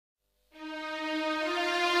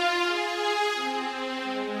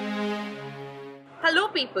Hello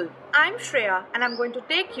people, I'm Shreya and I'm going to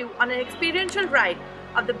take you on an experiential ride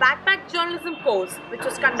of the Backpack Journalism course which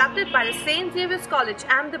was conducted by the St. Xavier's College,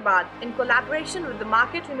 Ahmedabad in collaboration with the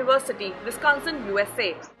Marquette University, Wisconsin,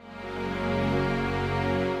 USA.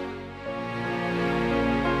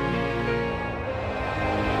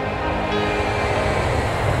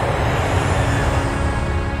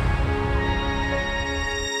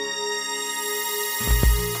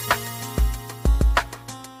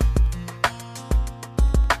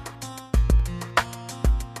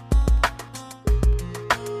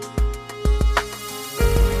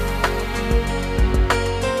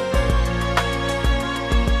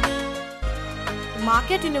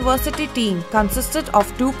 Marquette University team consisted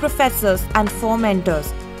of 2 professors and 4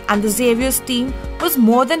 mentors, and the Xavier's team was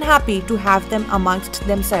more than happy to have them amongst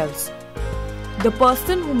themselves. The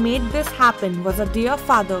person who made this happen was our dear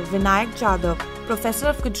father Vijay, professor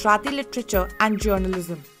of Gujarati literature and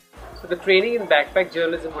journalism. So the training in backpack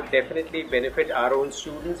journalism would definitely benefit our own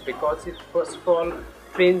students because it first of all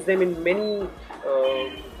trains them in many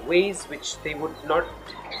ways which they would not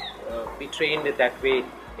be trained that way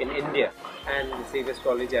in India. And the Xavier's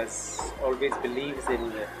College as always believes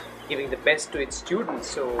in giving the best to its students,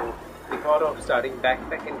 so we thought of starting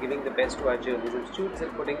backpack and giving the best to our journalism students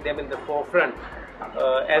and putting them in the forefront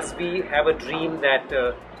as we have a dream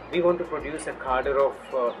that we want to produce a cadre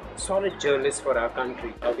of solid journalists for our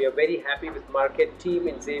country. We are very happy with Marquette team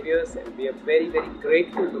in Xavier's, and we are very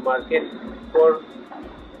grateful to Marquette for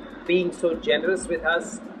being so generous with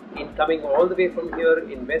us in coming all the way from here,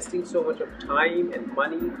 investing so much of time and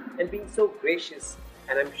money and being so gracious,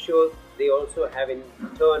 and I'm sure they also have in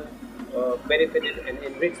turn benefited and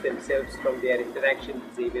enriched themselves from their interaction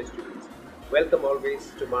with Xavier students. Welcome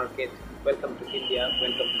always to Marquette, welcome to India,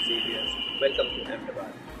 welcome to Xavier's, welcome to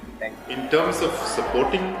Ahmedabad. Thank you. In terms of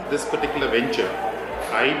supporting this particular venture,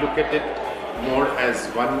 I look at it more as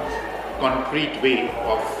one concrete way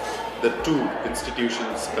of the 2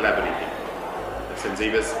 institutions collaborating. St.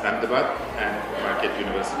 Xavier's Ahmedabad and Marquette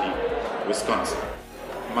University, Wisconsin.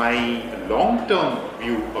 My long-term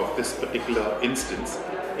view of this particular instance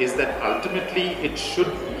is that ultimately it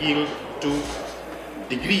should yield to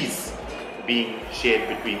degrees being shared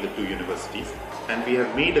between the 2 universities, and we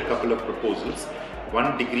have made a couple of proposals.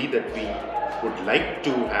 One degree that we would like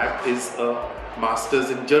to have is a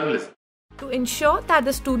Master's in Journalism. To ensure that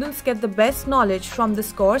the students get the best knowledge from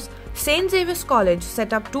this course, St. Xavier's College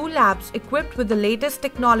set up 2 labs equipped with the latest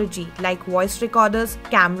technology like voice recorders,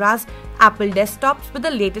 cameras, Apple desktops with the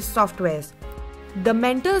latest softwares. The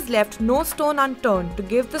mentors left no stone unturned to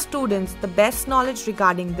give the students the best knowledge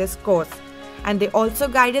regarding this course, and they also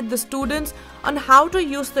guided the students on how to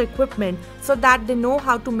use the equipment so that they know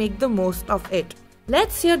how to make the most of it.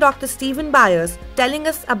 Let's hear Dr. Stephen Byers telling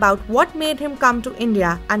us about what made him come to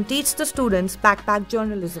India and teach the students backpack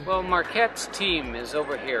journalism. Well, Marquette's team is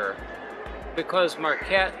over here because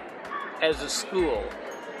Marquette as a school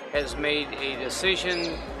has made a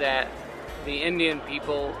decision that the Indian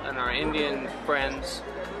people and our Indian friends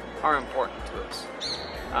are important to us.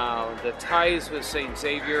 The ties with St.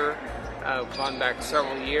 Xavier have gone back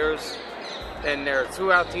several years. And they're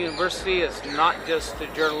throughout the university. It's not just the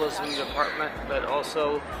journalism department, but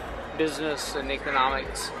also business and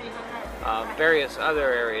economics. Various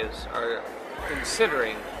other areas are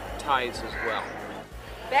considering ties as well.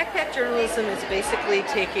 Backpack journalism is basically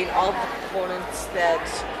taking all the components that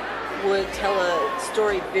would tell a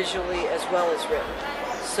story visually as well as written.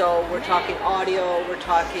 So we're talking audio, we're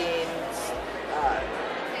talking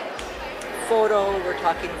photo, we're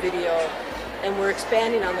talking video. And we're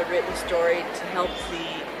expanding on the written story to help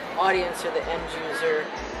the audience or the end user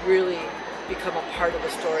really become a part of the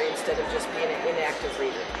story instead of just being an inactive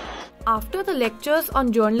reader. After the lectures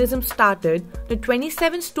on journalism started, the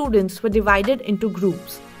 27 students were divided into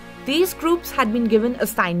groups. These groups had been given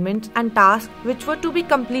assignments and tasks which were to be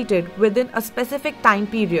completed within a specific time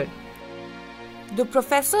period. The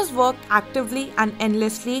professors worked actively and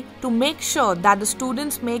endlessly to make sure that the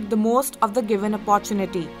students make the most of the given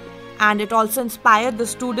opportunity. And it also inspired the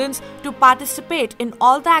students to participate in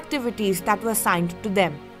all the activities that were assigned to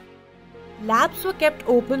them. Labs were kept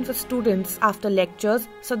open for students after lectures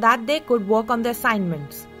so that they could work on their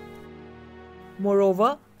assignments.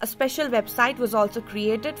 Moreover, a special website was also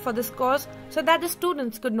created for this course so that the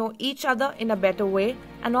students could know each other in a better way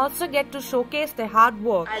and also get to showcase their hard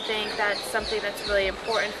work. I think that's something that's really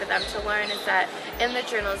important for them to learn, is that in the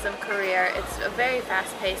journalism career, it's a very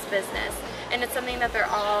fast-paced business. And it's something that they're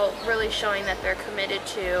all really showing that they're committed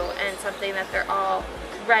to, and something that they're all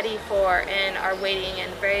ready for and are waiting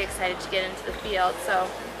and very excited to get into the field. So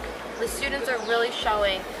the students are really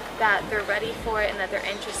showing that they're ready for it and that they're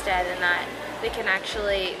interested, and that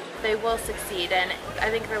they will succeed, and I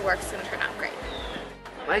think their work's going to turn out great.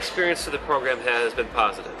 My experience with the program has been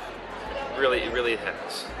positive. It really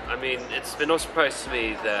has. I mean, it's been no surprise to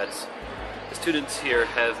me that the students here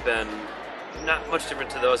have been not much different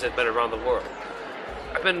to those that have been around the world.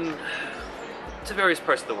 I've been to various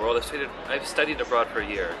parts of the world. I've studied abroad for a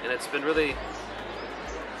year, and it's been really,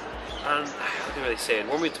 how can I really say it,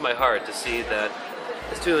 warming to my heart to see that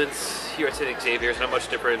the students here at St. Xavier is not much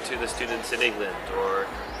different to the students in England or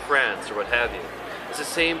France or what have you. It's the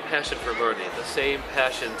same passion for learning, the same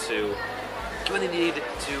passion to get what they need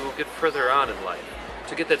to get further on in life,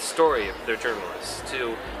 to get that story if they're journalists,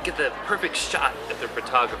 to get the perfect shot if they're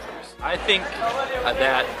photographers. I think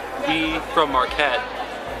that we from Marquette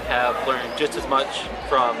have learned just as much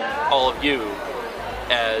from all of you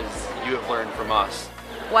as you have learned from us.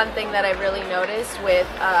 One thing that I really noticed with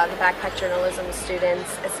the backpack journalism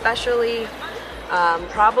students, especially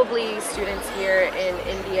probably students here in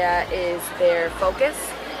India, is their focus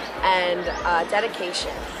and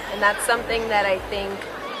dedication. And that's something that I think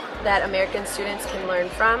that American students can learn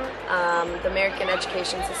from. The American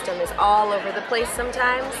education system is all over the place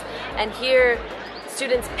sometimes, and here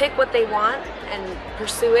students pick what they want and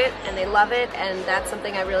pursue it, and they love it, and that's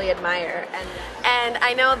something I really admire. And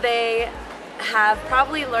I know they have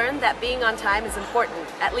probably learned that being on time is important.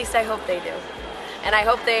 At least I hope they do. And I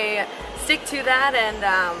hope they stick to that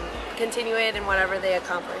and continue it in whatever they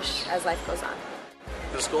accomplish as life goes on.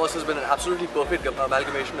 This course has been an absolutely perfect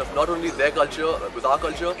amalgamation of not only their culture with our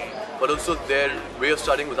culture, but also their way of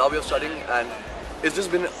studying with our way of studying, and it's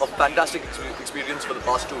just been a fantastic experience for the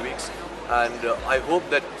past 2 weeks, and I hope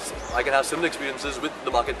that I can have similar experiences with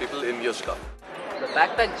the Marquette people in years to come. The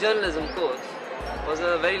backpack journalism course was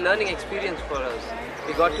a very learning experience for us.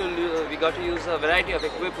 We got to use a variety of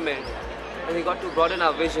equipment, and we got to broaden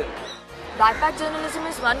our vision. Backpack journalism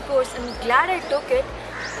is one course, and I'm glad I took it.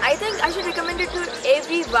 I think I should recommend it to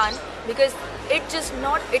everyone because it is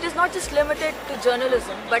not just limited to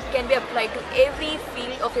journalism, but can be applied to every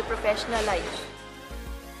field of your professional life.